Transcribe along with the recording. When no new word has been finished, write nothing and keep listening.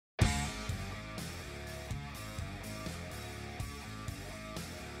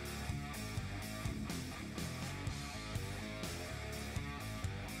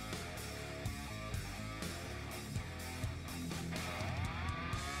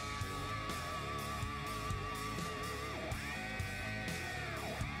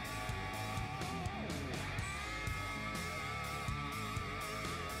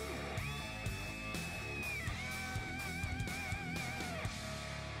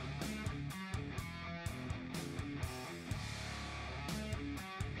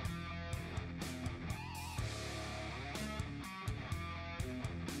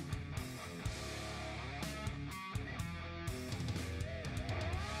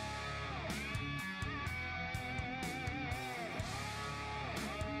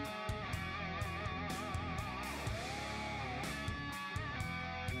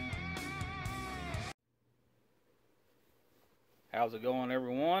How's it going,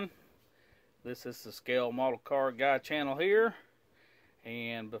 everyone? This is the Scale Model Car Guy channel here,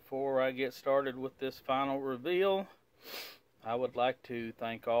 and before I get started with this final reveal, I would like to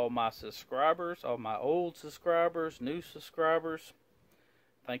thank all my subscribers, all my old subscribers, new subscribers.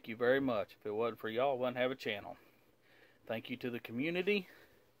 Thank you very much. If it wasn't for y'all, I wouldn't have a channel. Thank you to the community,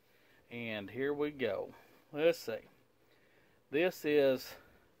 and here we go. Let's see. This is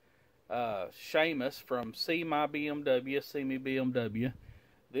Seamus from Seamybmw.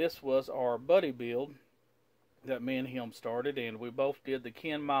 This was our buddy build that me and him started, and we both did the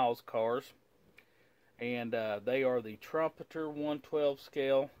Ken Miles cars, and they are the Trumpeter 112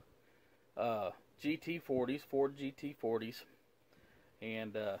 scale GT40s, Ford GT40s,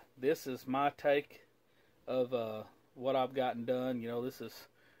 and this is my take of what I've gotten done. You know, this is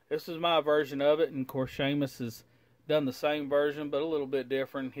my version of it, and of course Seamus has done the same version, but a little bit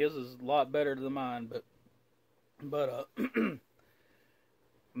different. His is a lot better than mine, but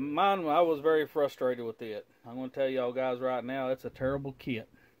mine, I was very frustrated with it. I'm going to tell y'all guys right now, it's a terrible kit.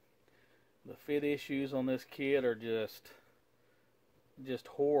 The fit issues on this kit are just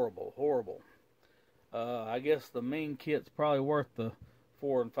horrible. I guess the main kit's probably worth the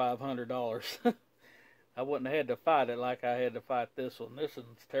 $400 and $500. I wouldn't have had to fight it like I had to fight this one. This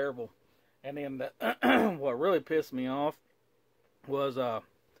one's terrible. And then what really pissed me off was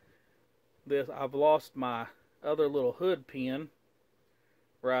this. I've lost my other little hood pin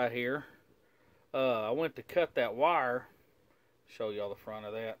right here. I went to cut that wire. Show y'all the front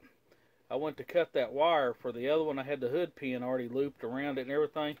of that. I went to cut that wire for the other one. I had the hood pin already looped around it and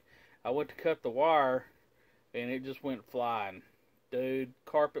everything. I went to cut the wire and it just went flying. Dude,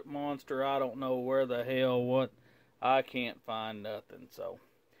 carpet monster, I don't know where the hell, what. I can't find nothing. So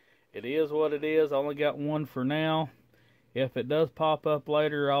it is what it is. I only got one for now. If it does pop up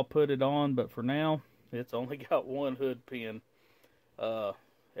later, I'll put it on. But for now, it's only got one hood pin. That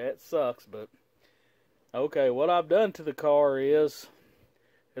sucks, but okay. What I've done to the car is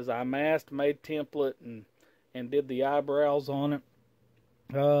I masked, made template, and did the eyebrows on it.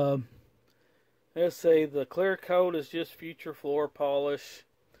 Let's see. The clear coat is just future floor polish.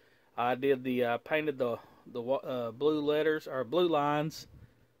 I did the painted the blue letters or blue lines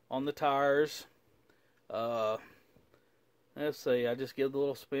on the tires. Let's see, I just give the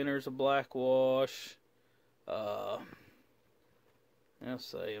little spinners a black wash. Let's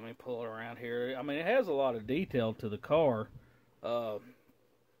see, let me pull it around here. I mean, it has a lot of detail to the car. Put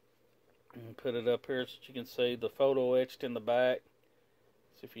it up here so you can see the photo etched in the back.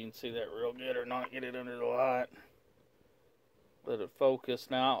 See if you can see that real good or not. Get it under the light. Let it focus.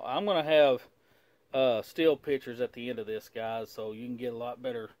 Now, I'm going to have still pictures at the end of this, guys, so you can get a lot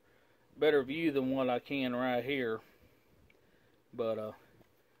better view than what I can right here. But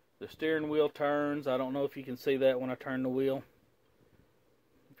the steering wheel turns. I don't know if you can see that when I turn the wheel.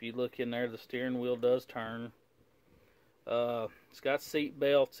 If you look in there, the steering wheel does turn. It's got seat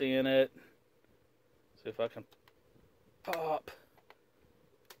belts in it. See if I can pop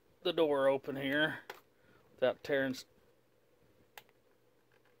the door open here without tearing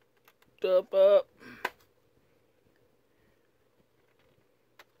stuff up.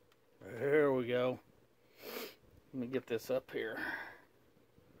 There we go. Let me get this up here.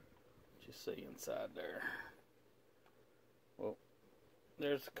 Just see inside there. Well,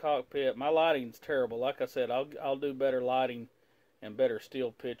 there's the cockpit. My lighting's terrible. Like I said, I'll do better lighting and better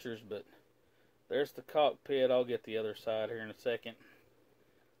still pictures, but there's the cockpit. I'll get the other side here in a second.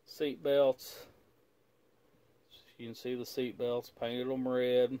 Seat belts. You can see the seat belts. Painted them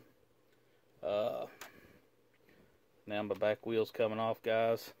red. Now my back wheel's coming off,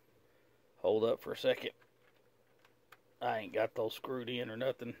 guys. Hold up for a second. I ain't got those screwed in or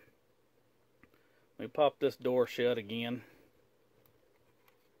nothing. Let me pop this door shut again.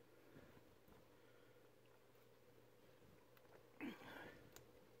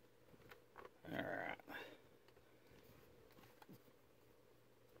 Alright.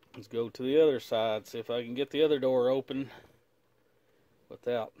 Let's go to the other side. See if I can get the other door open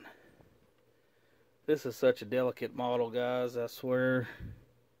without. This is such a delicate model, guys, I swear.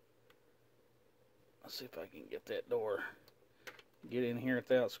 Let's see if I can get that door. Get in here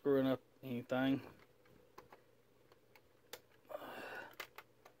without screwing up anything.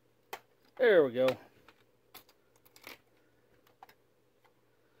 There we go.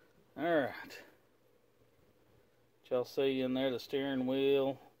 Alright. Y'all see in there the steering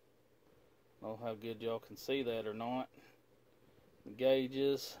wheel. I don't know how good y'all can see that or not. The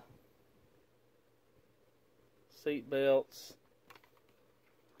gauges. Seat belts.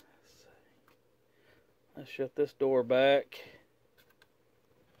 Let's shut this door back.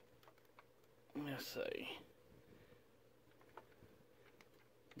 Let's see.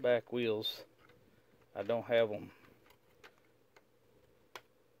 back wheels. I don't have them.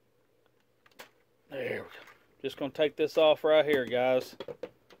 There we go. Just going to take this off right here, guys.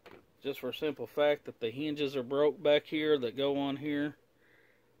 Just for a simple fact that the hinges are broke back here that go on here.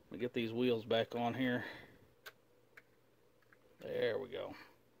 Let me get these wheels back on here. There we go.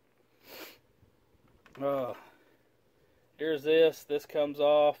 Here's this. This comes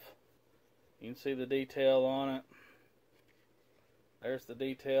off. You can see the detail on it. There's the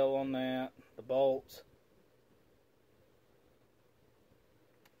detail on that. The bolts.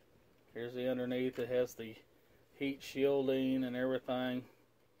 Here's the underneath. It has the heat shielding and everything.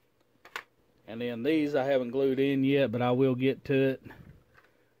 And then these I haven't glued in yet, but I will get to it.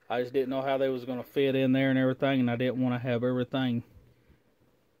 I just didn't know how they was going to fit in there and everything, and I didn't want to have everything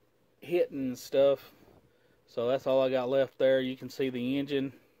hitting and stuff. So that's all I got left there. You can see the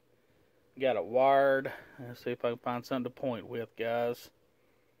engine. Got it wired. Let's see if I can find something to point with, guys.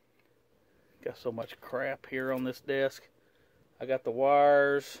 Got so much crap here on this desk. I got the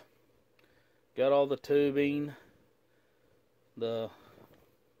wires. Got all the tubing.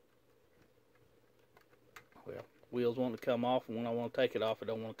 Wheels want to come off, and when I want to take it off, it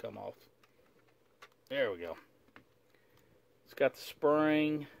don't want to come off. There we go. It's got the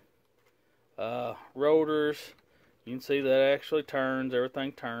spring, rotors. You can see that actually turns.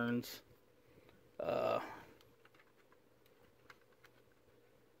 Everything turns. So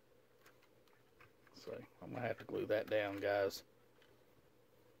I'm gonna have to glue that down, guys.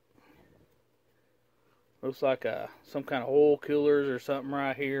 Looks like some kind of oil coolers or something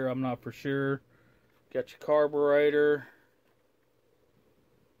right here. I'm not for sure. Got your carburetor.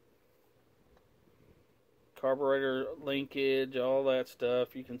 Carburetor linkage, all that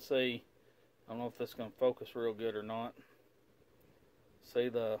stuff. You can see, I don't know if this is going to focus real good or not. See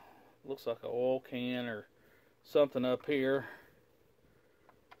looks like an oil can or something up here.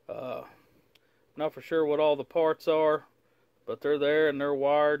 Not for sure what all the parts are, but they're there and they're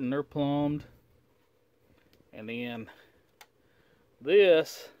wired and they're plumbed. And then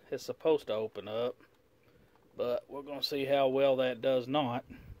this is supposed to open up, but we're going to see how well that does not.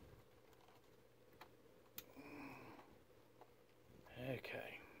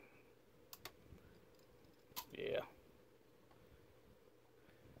 Okay. Yeah.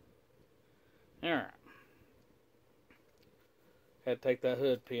 Alright. Had to take that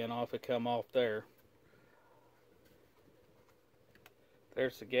hood pin off. It come off there.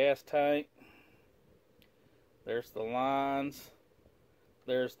 There's the gas tank. There's the lines.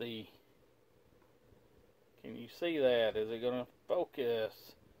 There's the... Can you see that? Is it going to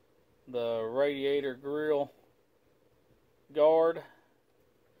focus? The radiator grill guard.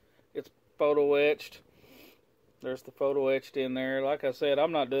 It's photo etched. There's the photo etched in there. Like I said,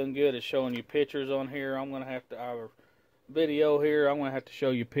 I'm not doing good at showing you pictures on here. I'm going to have to, our video here, I'm going to have to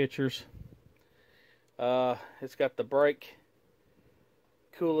show you pictures. It's got the brake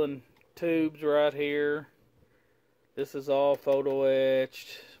cooling tubes right here. This is all photo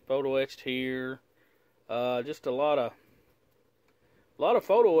etched here. Just a lot of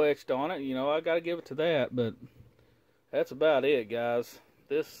photo etched on it. You know, I got to give it to that, but that's about it, guys.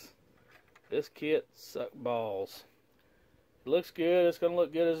 This kit sucks balls. It looks good. It's going to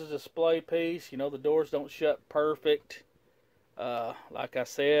look good as a display piece. You know, the doors don't shut perfect. Like I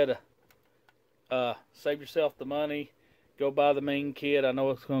said, save yourself the money. Go buy the main kit. I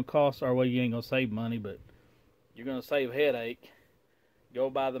know it's going to cost, or well, you ain't going to save money, but you're going to save headache. Go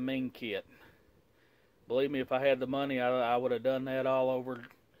buy the main kit. Believe me, if I had the money, I would have done that all over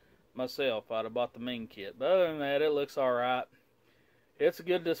myself. I'd have bought the main kit. But other than that, it looks alright. It's a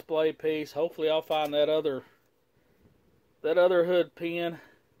good display piece. Hopefully I'll find that other hood pin.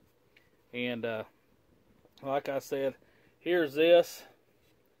 And like I said, here's this.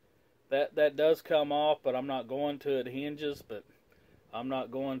 That does come off, but I'm not going to. It hinges, but I'm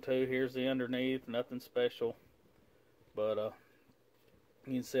not going to. Here's the underneath. Nothing special. But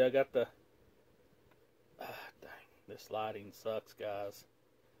you can see I got the... dang, this lighting sucks, guys.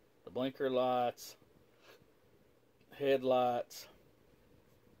 The blinker lights, headlights.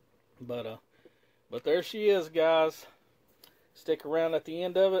 But there she is, guys. Stick around at the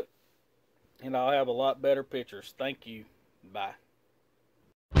end of it, and I'll have a lot better pictures. Thank you. Bye.